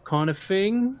strength kind of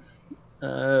thing,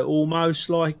 almost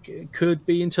like it could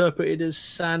be interpreted as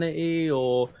sanity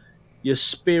or your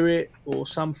spirit or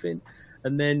something.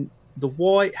 And then the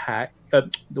white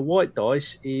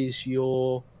dice is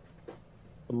your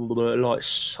like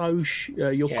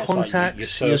social, your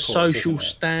contacts, like your social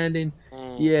standing.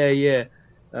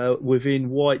 Within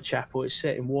Whitechapel, it's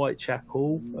set in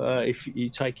Whitechapel. If you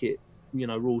take it,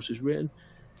 rules as written.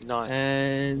 Nice.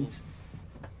 And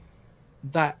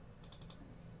that,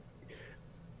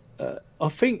 I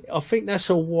think that's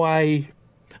a way.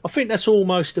 I think that's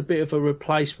almost a bit of a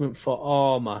replacement for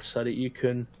armor, so that you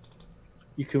can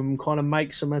kind of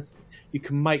make some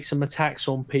attacks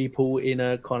on people in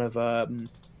a kind of a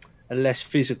less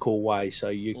physical way. So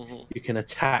you can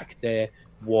attack their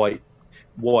white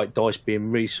dice being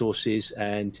resources,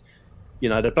 and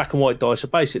the black and white dice are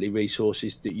basically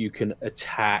resources that you can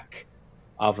attack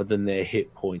other than their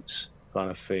hit points, kind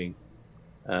of thing.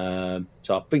 So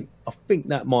I think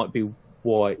that might be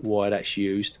why that's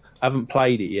used. I haven't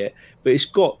played it yet, but it's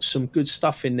got some good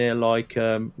stuff in there, like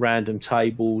random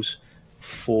tables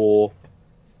for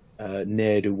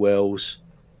ne'er-do-wells.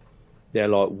 They're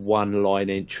like one-line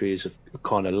entries of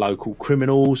kind of local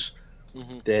criminals.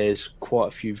 There's quite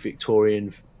a few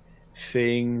Victorian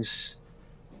things,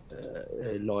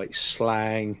 like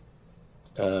slang,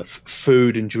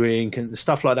 food and drink, and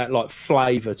stuff like that, like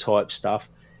flavour type stuff.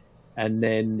 And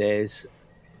then there's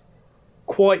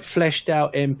quite fleshed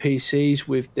out NPCs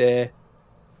with their,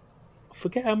 I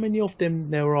forget how many of them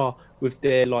there are, with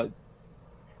their like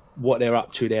what they're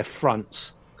up to, their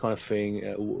fronts kind of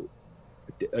thing.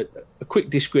 A quick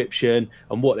description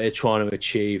and what they're trying to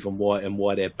achieve and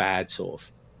why they're bad, sort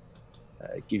of.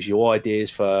 It gives you ideas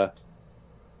for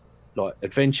like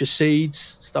adventure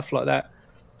seeds, stuff like that.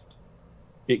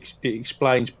 It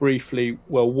explains briefly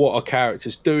what a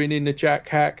character's doing in the Jack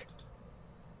Hack.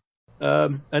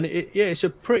 And it's a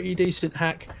pretty decent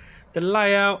hack. The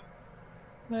layout,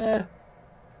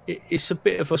 it's a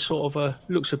bit of a sort of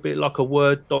looks a bit like a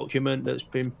Word document that's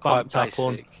been bumped up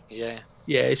on.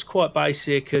 Yeah, it's quite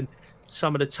basic, and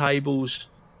some of the tables,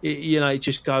 it'd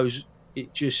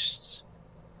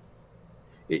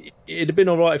have been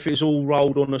all right if it was all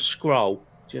rolled on a scroll.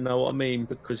 Do you know what I mean?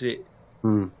 Because it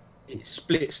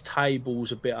splits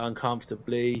tables a bit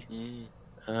uncomfortably.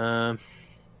 Could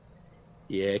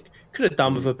have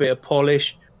done with a bit of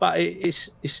polish, but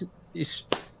it's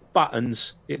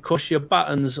buttons. It costs you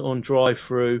buttons on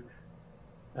drive-through.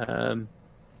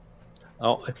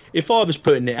 If I was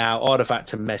putting it out, I'd have had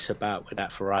to mess about with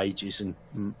that for ages and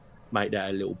make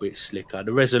that a little bit slicker.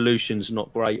 The resolution's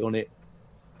not great on it.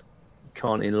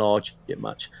 Can't enlarge it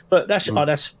much. But that's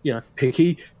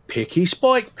picky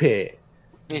Spike Pit.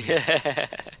 Yeah.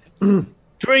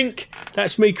 Drink.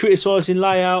 That's me criticising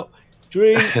layout.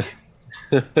 Drink.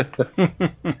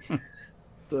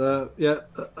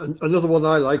 Another one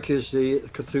I like is the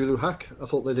Cthulhu hack. I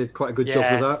thought they did quite a good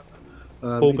job with that.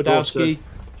 Paul Badowski.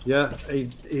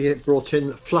 He brought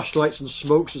in flashlights and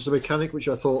smokes as a mechanic, which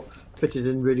I thought fitted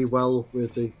in really well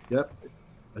with the.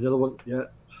 Another one.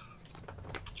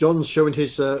 John's showing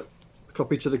his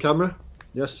copy to the camera.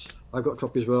 Yes, I've got a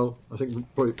copy as well. I think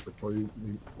probably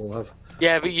we all have.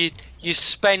 Yeah, but you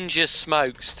spend your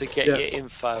smokes to get your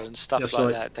info and stuff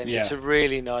like that. Then it's a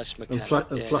really nice mechanic.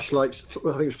 And flashlights.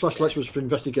 I think flashlights was for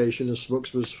investigation, and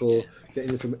smokes was for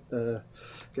getting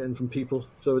from people.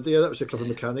 So that was a clever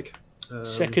mechanic.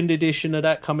 Second edition of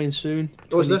that coming soon.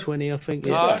 2020, I think.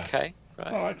 Okay. Right.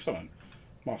 Oh, excellent.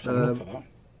 Might have to look for that.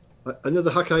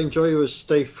 Another hack I enjoy was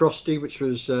Stay Frosty, which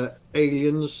was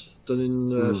aliens done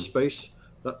in space.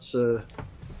 That's a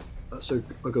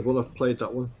good one. I've played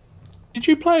that one. Did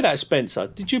you play that, Spencer?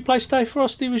 Did you play Stay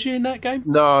Frosty? Was you in that game?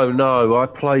 No. I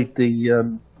played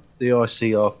the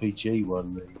ICRPG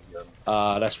one.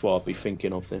 That's what I'd be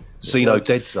thinking of then. Xeno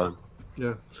Dead Zone.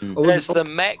 Yeah. There's the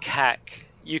mech hack.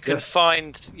 You can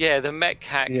find, the mech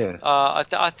hack. Yeah.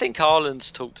 I think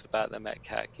Arlen's talked about the mech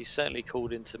hack. He's certainly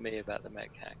called into me about the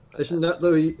mech hack. Is that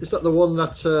the one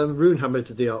that Runehammer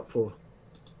did the art for?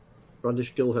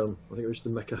 Brandish Gilhelm. I think it was the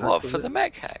mecha hack. What, for the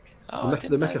mech hack? Oh,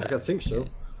 the mecha hack, I think so.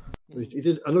 He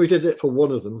did. I know he did it for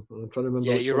one of them. I'm trying to remember.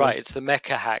 Yeah, you're right. It's the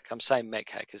mecha hack. I'm saying mech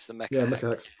hack is the mecha hack. Mecha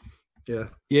hack. Yeah.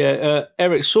 Yeah,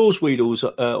 Eric Sawswheedle's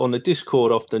on the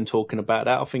Discord often talking about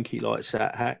that. I think he likes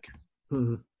that hack.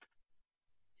 Mm-hmm.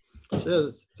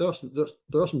 So, there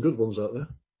are some good ones out there.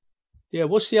 Yeah,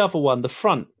 what's the other one? The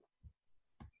Front,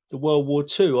 the World War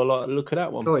II. I like to look at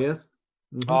that one. Oh yeah.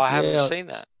 Mm-hmm. Oh, I haven't seen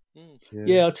that.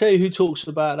 Yeah, I'll tell you who talks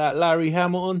about that. Larry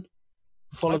Hamilton,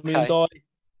 Follow Me and Die.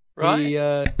 Right. He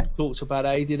talks about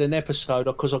that. He did an episode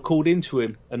because I called into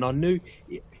him and I knew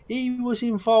he was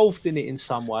involved in it in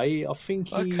some way. I think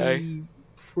he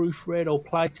proofread or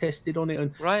play tested on it,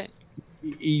 and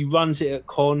he runs it at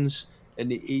cons,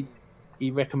 and he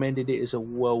recommended it as a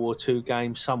World War II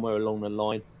game somewhere along the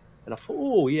line. And I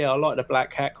thought, I like the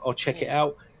Black Hack. I'll check it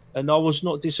out. And I was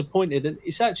not disappointed. And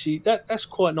it's actually that's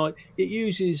quite nice. It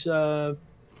uses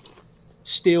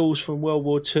steals from World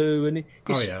War II, and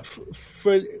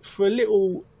for a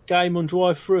little game on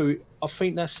drive through, I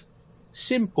think that's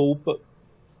simple but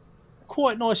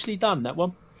quite nicely done. That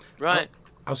one, right?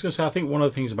 I was going to say, I think one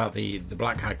of the things about the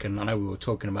Black Hack, and I know we were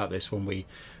talking about this when we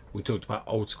talked about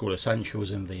old school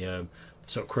essentials in the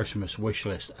sort of Christmas wish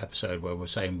list episode, where we're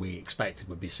saying we expected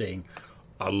we'd be seeing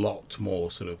a lot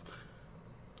more sort of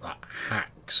like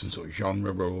hacks and sort of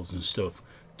genre rules and stuff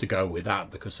to go with that,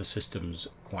 because the system's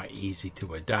quite easy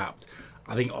to adapt.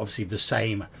 I think obviously the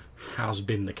same has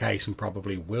been the case and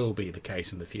probably will be the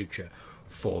case in the future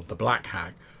for the Black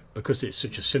Hack, because it's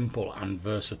such a simple and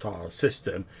versatile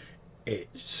system.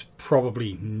 It's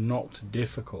probably not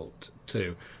difficult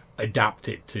to adapt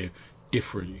it to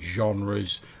different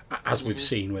genres, as we've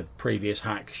seen with previous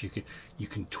hacks. You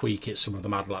can tweak it. Some of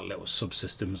them add like little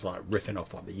subsystems, like riffing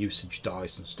off like the usage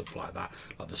dice and stuff like that,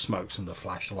 like the smokes and the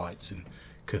flashlights in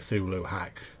Cthulhu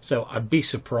hack. So I'd be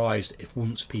surprised if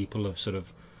once people have sort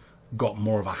of got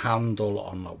more of a handle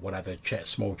on like whatever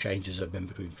small changes have been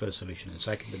between first edition and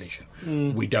second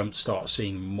edition, we don't start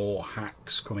seeing more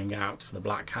hacks coming out for the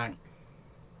Black Hack.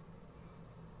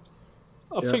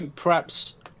 I think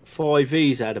perhaps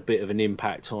 5E's had a bit of an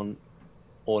impact on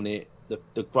it.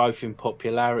 The growth in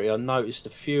popularity. I noticed a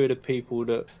few of the people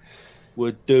that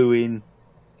were doing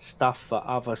stuff for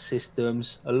other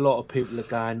systems, a lot of people are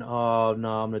going, oh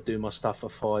no, I'm going to do my stuff for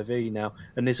 5E now.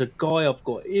 And there's a guy I've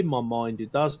got in my mind who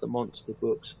does the monster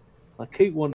books. I keep wanting